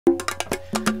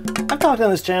I've talked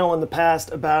on this channel in the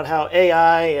past about how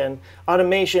AI and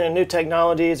automation and new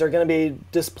technologies are going to be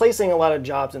displacing a lot of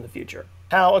jobs in the future.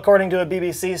 How, according to a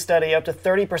BBC study, up to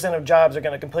 30% of jobs are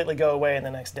going to completely go away in the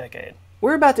next decade.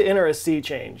 We're about to enter a sea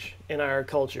change in our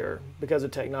culture because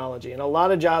of technology, and a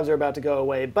lot of jobs are about to go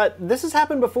away. But this has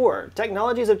happened before.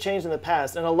 Technologies have changed in the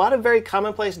past, and a lot of very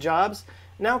commonplace jobs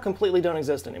now completely don't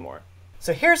exist anymore.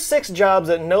 So here's 6 jobs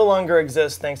that no longer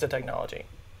exist thanks to technology.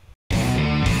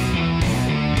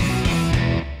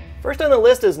 First on the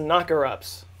list is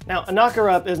knocker-ups. Now, a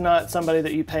knocker-up is not somebody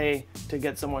that you pay to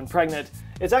get someone pregnant.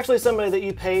 It's actually somebody that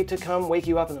you pay to come wake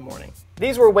you up in the morning.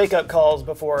 These were wake-up calls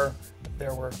before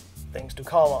there were things to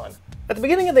call on. At the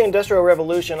beginning of the Industrial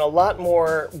Revolution, a lot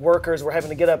more workers were having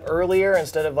to get up earlier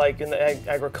instead of like in the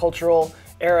agricultural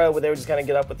era where they would just kind of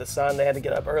get up with the sun. They had to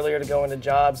get up earlier to go into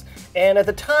jobs. And at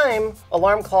the time,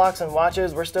 alarm clocks and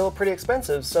watches were still pretty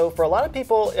expensive. So for a lot of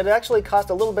people, it actually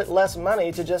cost a little bit less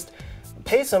money to just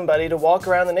pay somebody to walk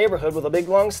around the neighborhood with a big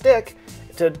long stick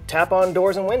to tap on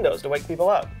doors and windows to wake people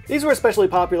up. These were especially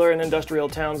popular in industrial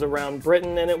towns around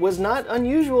Britain, and it was not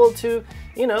unusual to,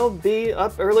 be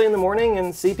up early in the morning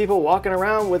and see people walking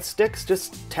around with sticks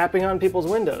just tapping on people's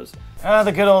windows. Ah,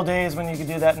 the good old days when you could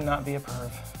do that and not be a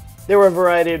perv. There were a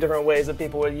variety of different ways that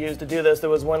people would use to do this. There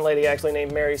was one lady actually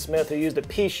named Mary Smith who used a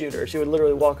pea shooter. She would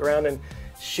literally walk around and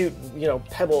shoot,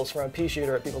 pebbles from a pea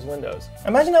shooter at people's windows.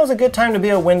 Imagine that was a good time to be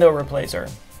a window replacer.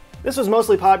 This was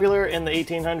mostly popular in the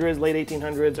 1800s, late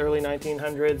 1800s, early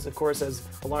 1900s. Of course, as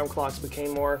alarm clocks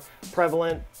became more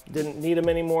prevalent, didn't need them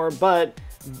anymore. But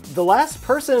the last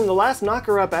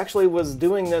knocker-up actually was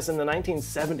doing this in the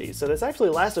 1970s. So this actually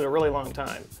lasted a really long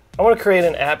time. I want to create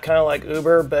an app kind of like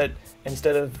Uber, but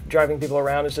instead of driving people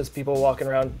around, it's just people walking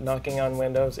around knocking on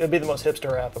windows. It would be the most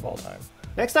hipster app of all time.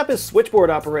 Next up is switchboard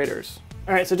operators.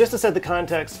 All right, so just to set the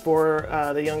context for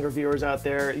the younger viewers out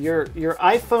there, your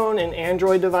iPhone and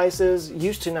Android devices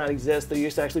used to not exist. There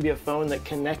used to actually be a phone that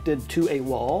connected to a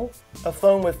wall, a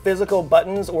phone with physical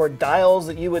buttons or dials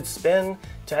that you would spin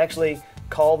to actually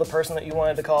call the person that you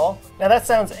wanted to call. Now that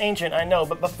sounds ancient, I know,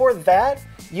 but before that,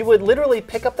 you would literally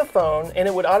pick up the phone and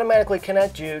it would automatically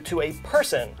connect you to a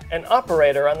person, an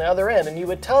operator on the other end, and you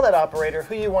would tell that operator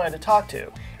who you wanted to talk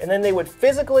to. And then they would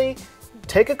physically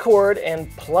take a cord and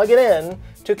plug it in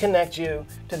to connect you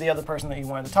to the other person that you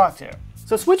wanted to talk to.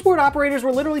 So switchboard operators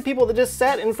were literally people that just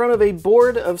sat in front of a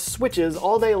board of switches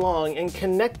all day long and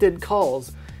connected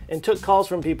calls and took calls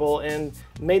from people and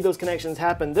made those connections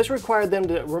happen. This required them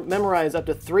to memorize up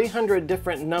to 300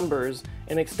 different numbers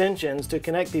and extensions to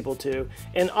connect people to,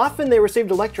 and often they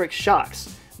received electric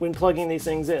shocks when plugging these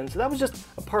things in. So that was just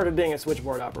a part of being a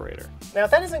switchboard operator. Now,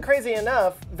 if that isn't crazy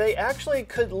enough, they actually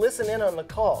could listen in on the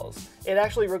calls. It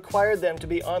actually required them to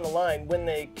be on the line when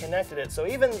they connected it. So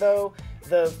even though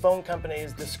the phone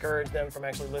companies discouraged them from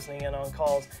actually listening in on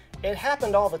calls, it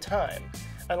happened all the time,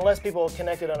 unless people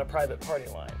connected on a private party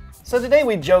line. So today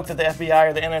we joke that the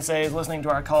FBI or the NSA is listening to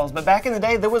our calls, but back in the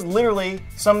day, there was literally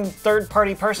some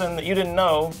third-party person that you didn't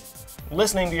know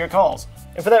listening to your calls.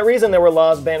 And for that reason, there were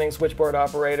laws banning switchboard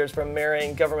operators from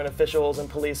marrying government officials and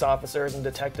police officers and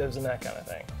detectives and that kind of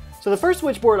thing. So the first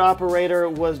switchboard operator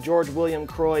was George William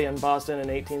Croy in Boston in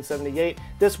 1878.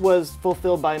 This was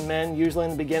fulfilled by men usually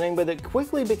in the beginning, but it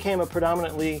quickly became a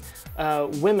predominantly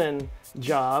women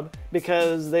job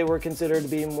because they were considered to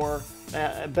be more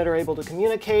better able to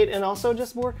communicate and also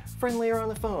just more friendlier on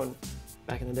the phone.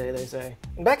 Back in the day, they say.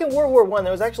 Back in World War I,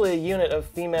 there was actually a unit of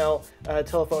female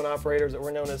telephone operators that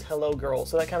were known as Hello Girls,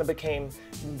 so that kind of became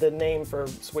the name for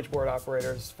switchboard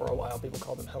operators for a while. People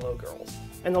called them Hello Girls.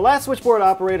 And the last switchboard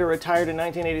operator retired in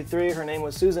 1983. Her name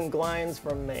was Susan Glines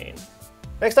from Maine.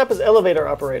 Next up is elevator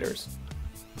operators.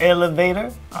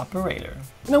 Elevator operator.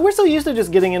 Now, we're so used to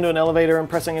just getting into an elevator and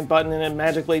pressing a button and it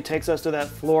magically takes us to that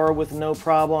floor with no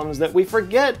problems that we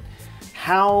forget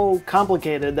how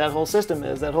complicated that whole system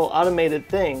is, that whole automated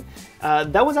thing.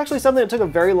 That was actually something that took a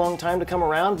very long time to come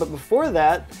around, but before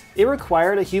that, it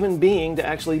required a human being to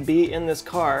actually be in this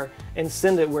car and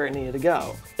send it where it needed to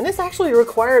go. And this actually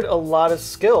required a lot of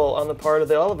skill on the part of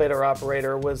the elevator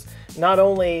operator, was not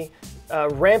only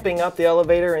ramping up the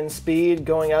elevator in speed,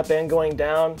 going up and going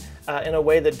down in a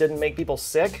way that didn't make people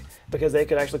sick because they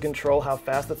could actually control how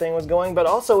fast the thing was going, but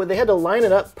also they had to line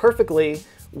it up perfectly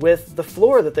with the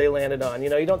floor that they landed on. You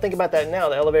don't think about that now.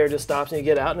 The elevator just stops and you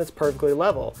get out and it's perfectly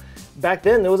level. Back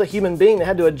then, there was a human being that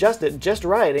had to adjust it just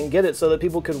right and get it so that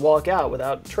people could walk out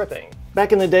without tripping.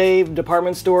 Back in the day,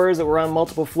 department stores that were on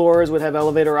multiple floors would have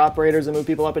elevator operators that move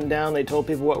people up and down. They told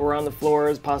people what were on the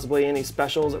floors, possibly any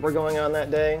specials that were going on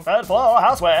that day. Third floor,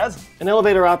 housewares. And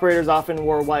elevator operators often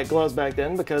wore white gloves back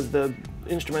then because the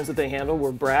instruments that they handled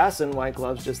were brass, and white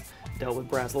gloves just dealt with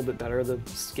brass a little bit better. The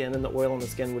skin and the oil on the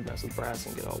skin would mess with brass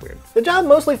and get all weird. The job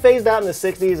mostly phased out in the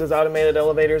 60s as automated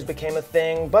elevators became a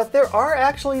thing, but there are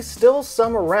actually still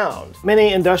some around.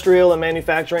 Many industrial and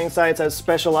manufacturing sites have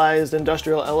specialized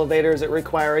industrial elevators that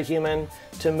require a human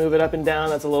to move it up and down.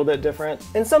 That's a little bit different.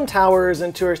 And some towers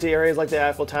in touristy areas like the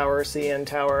Eiffel Tower, CN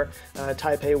Tower,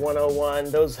 Taipei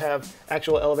 101, those have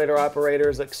actual elevator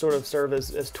operators that sort of serve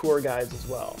as tour guides as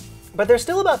well. But there's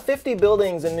still about 50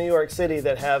 buildings in New York City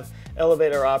that have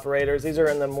elevator operators. These are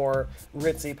in the more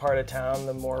ritzy part of town,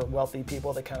 the more wealthy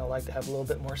people that kind of like to have a little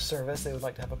bit more service. They would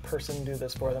like to have a person do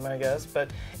this for them, I guess. But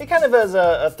it kind of is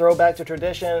a throwback to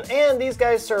tradition, and these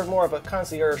guys serve more of a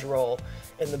concierge role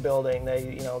in the building.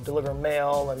 They, deliver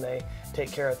mail and they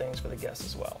take care of things for the guests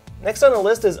as well. Next on the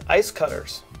list is ice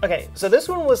cutters. Okay, so this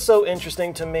one was so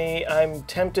interesting to me, I'm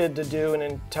tempted to do an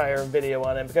entire video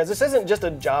on it because this isn't just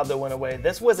a job that went away.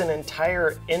 This was an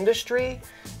entire industry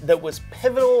that was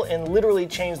pivotal and literally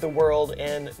changed the world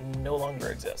and no longer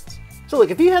exists. So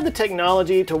look, if you have the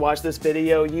technology to watch this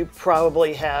video, you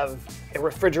probably have a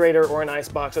refrigerator or an ice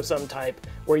box of some type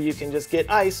where you can just get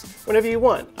ice whenever you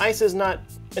want. Ice is not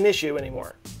an issue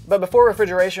anymore. But before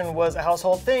refrigeration was a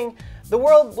household thing, the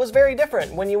world was very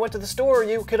different. When you went to the store,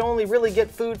 you could only really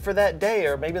get food for that day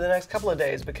or maybe the next couple of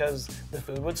days because the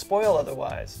food would spoil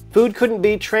otherwise. Food couldn't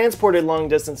be transported long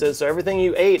distances, so everything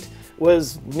you ate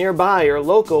was nearby or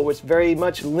local, which very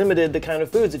much limited the kind of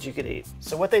foods that you could eat.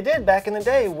 So what they did back in the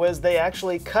day was they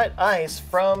actually cut ice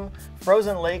from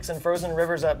frozen lakes and frozen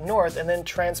rivers up north and then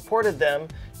transported them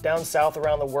down south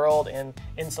around the world in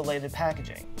insulated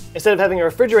packaging. Instead of having a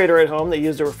refrigerator at home, they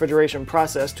used a refrigeration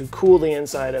process to cool the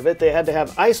inside of it. They had to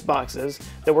have ice boxes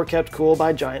that were kept cool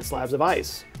by giant slabs of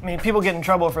ice. I mean, people get in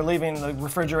trouble for leaving the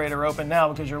refrigerator open now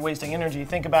because you're wasting energy.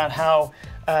 Think about how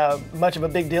much of a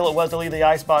big deal it was to leave the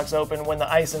ice box open when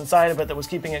the ice inside of it that was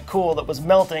keeping it cool, that was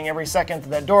melting every second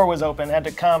that door was open, had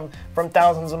to come from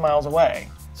thousands of miles away.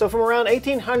 So from around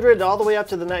 1800 all the way up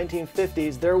to the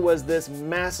 1950s, there was this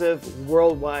massive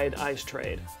worldwide ice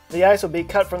trade. The ice would be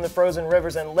cut from the frozen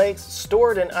rivers and lakes,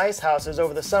 stored in ice houses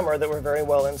over the summer that were very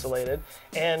well insulated,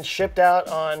 and shipped out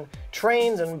on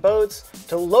trains and boats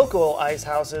to local ice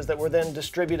houses that were then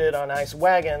distributed on ice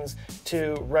wagons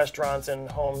to restaurants and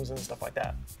homes and stuff like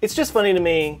that. It's just funny to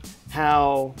me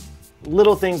how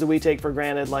little things that we take for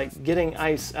granted, like getting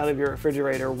ice out of your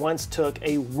refrigerator, once took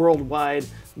a worldwide,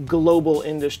 global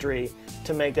industry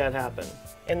to make that happen.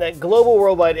 And that global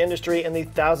worldwide industry and the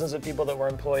thousands of people that were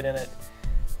employed in it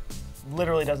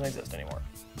literally doesn't exist anymore.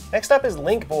 Next up is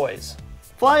link buoys.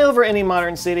 Fly over any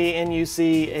modern city and you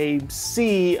see a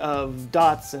sea of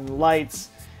dots and lights.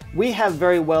 We have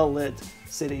very well lit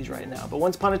cities right now, but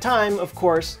once upon a time, of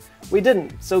course, we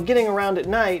didn't. So getting around at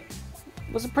night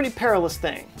was a pretty perilous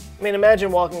thing. I mean,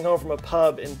 imagine walking home from a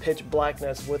pub in pitch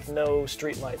blackness with no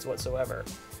streetlights whatsoever.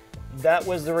 That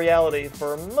was the reality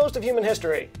for most of human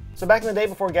history. So back in the day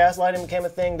before gaslighting became a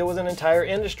thing, there was an entire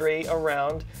industry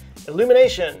around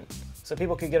illumination so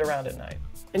people could get around at night.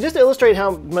 And just to illustrate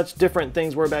how much different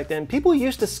things were back then, people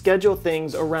used to schedule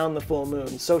things around the full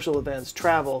moon, social events,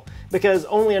 travel, because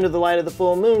only under the light of the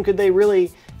full moon could they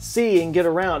really see and get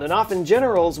around. And often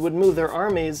generals would move their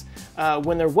armies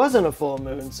when there wasn't a full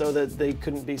moon so that they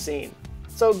couldn't be seen.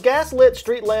 So gas-lit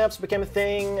street lamps became a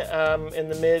thing in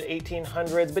the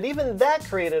mid-1800s, but even that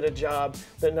created a job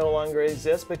that no longer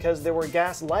exists because there were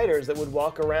gas lighters that would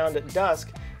walk around at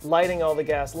dusk lighting all the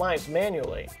gas lamps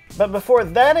manually. But before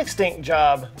that extinct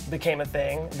job became a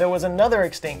thing, there was another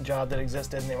extinct job that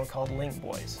existed, and they were called link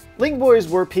boys. Link boys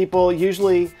were people,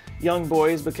 usually young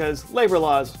boys because labor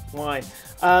laws, why?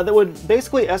 That would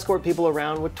basically escort people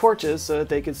around with torches so that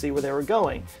they could see where they were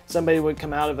going. Somebody would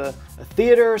come out of a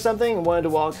theater or something and wanted to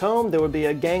walk home. There would be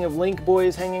a gang of link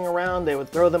boys hanging around. They would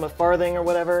throw them a farthing or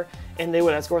whatever, and they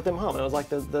would escort them home. It was like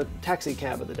the taxi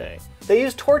cab of the day. They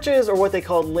used torches, or what they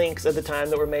called links at the time,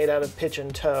 that were made out of pitch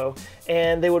and tow,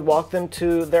 and they would walk them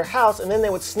to their house, and then they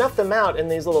would snuff them out in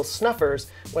these little snuffers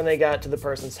when they got to the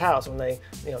person's house, when they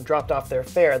dropped off their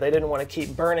fare. They didn't want to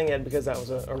keep burning it because that was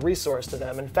a resource to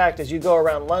them. In fact, as you go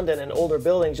around London in older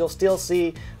buildings, you'll still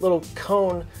see little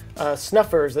cone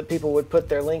snuffers that people would put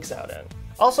their links out in.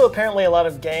 Also, apparently a lot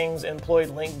of gangs employed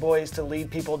link boys to lead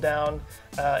people down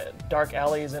dark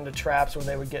alleys into traps where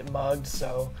they would get mugged,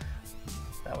 so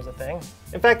that was a thing.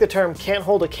 In fact, the term "can't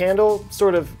hold a candle"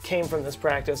 sort of came from this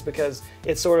practice because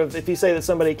it's sort of, if you say that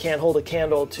somebody can't hold a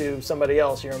candle to somebody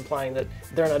else, you're implying that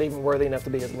they're not even worthy enough to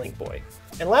be his link boy.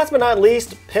 And last but not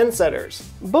least, pinsetters.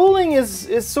 Bowling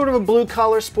is sort of a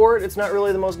blue-collar sport. It's not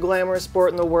really the most glamorous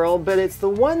sport in the world, but it's the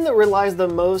one that relies the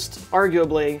most,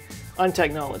 arguably, on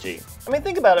technology. I I mean,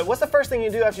 think about it. What's the first thing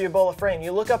you do after you bowl a frame?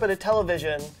 You look up at a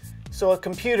television so a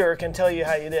computer can tell you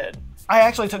how you did. I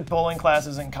actually took bowling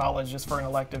classes in college just for an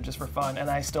elective, just for fun, and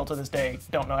I still to this day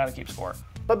don't know how to keep score.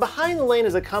 But behind the lane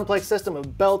is a complex system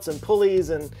of belts and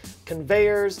pulleys and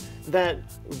conveyors that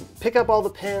pick up all the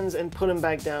pins and put them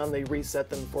back down. They reset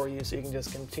them for you so you can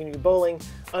just continue bowling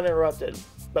uninterrupted.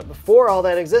 But before all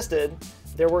that existed,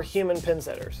 there were human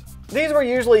pinsetters. These were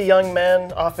usually young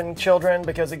men, often children,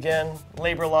 because again,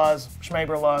 labor laws,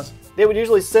 schmabor laws. They would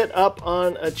usually sit up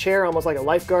on a chair, almost like a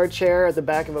lifeguard chair at the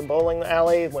back of a bowling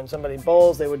alley. When somebody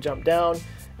bowls, they would jump down,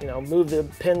 move the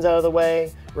pins out of the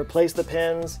way, replace the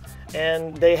pins,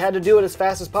 and they had to do it as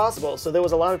fast as possible. So there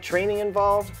was a lot of training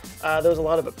involved. There was a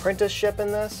lot of apprenticeship in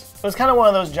this. It was kind of one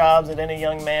of those jobs that any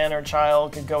young man or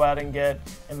child could go out and get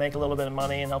and make a little bit of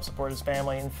money and help support his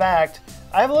family. In fact,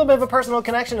 I have a little bit of a personal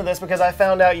connection to this because I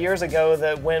found out years ago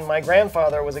that when my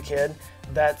grandfather was a kid,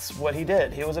 that's what he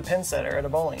did. He was a pin setter at a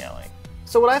bowling alley.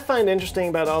 So what I find interesting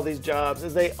about all these jobs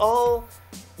is they all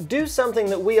do something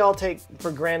that we all take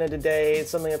for granted today.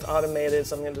 It's something that's automated,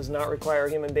 something that does not require a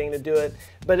human being to do it,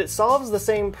 but it solves the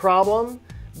same problem,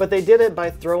 but they did it by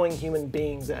throwing human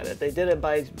beings at it. They did it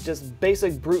by just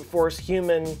basic brute force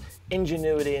human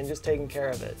ingenuity and just taking care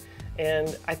of it.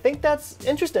 And I think that's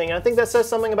interesting. I think that says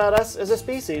something about us as a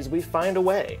species. We find a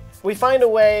way. We find a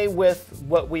way with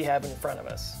what we have in front of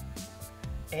us.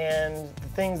 And the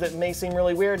things that may seem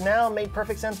really weird now made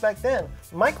perfect sense back then.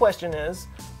 My question is,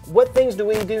 what things do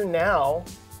we do now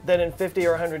that in 50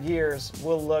 or 100 years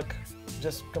will look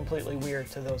just completely weird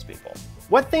to those people?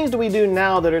 What things do we do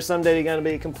now that are someday going to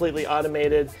be completely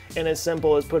automated and as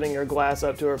simple as putting your glass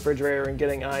up to a refrigerator and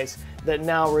getting ice that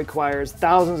now requires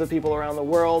thousands of people around the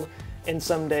world, and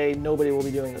someday nobody will be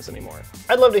doing this anymore?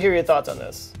 I'd love to hear your thoughts on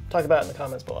this. Talk about it in the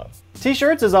comments below.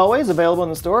 T-shirts, as always, available in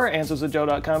the store,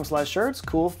 answerswithjoe.com/shirts.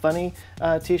 Cool, funny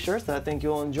t-shirts that I think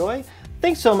you'll enjoy.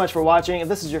 Thanks so much for watching. If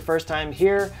this is your first time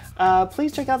here,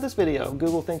 please check out this video.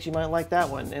 Google thinks you might like that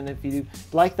one. And if you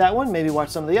like that one, maybe watch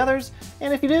some of the others.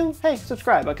 And if you do, hey,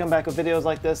 subscribe. I come back with videos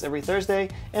like this every Thursday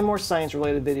and more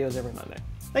science-related videos every Monday.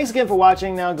 Thanks again for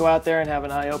watching. Now go out there and have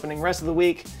an eye-opening rest of the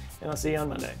week, and I'll see you on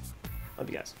Monday. Love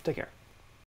you guys. Take care.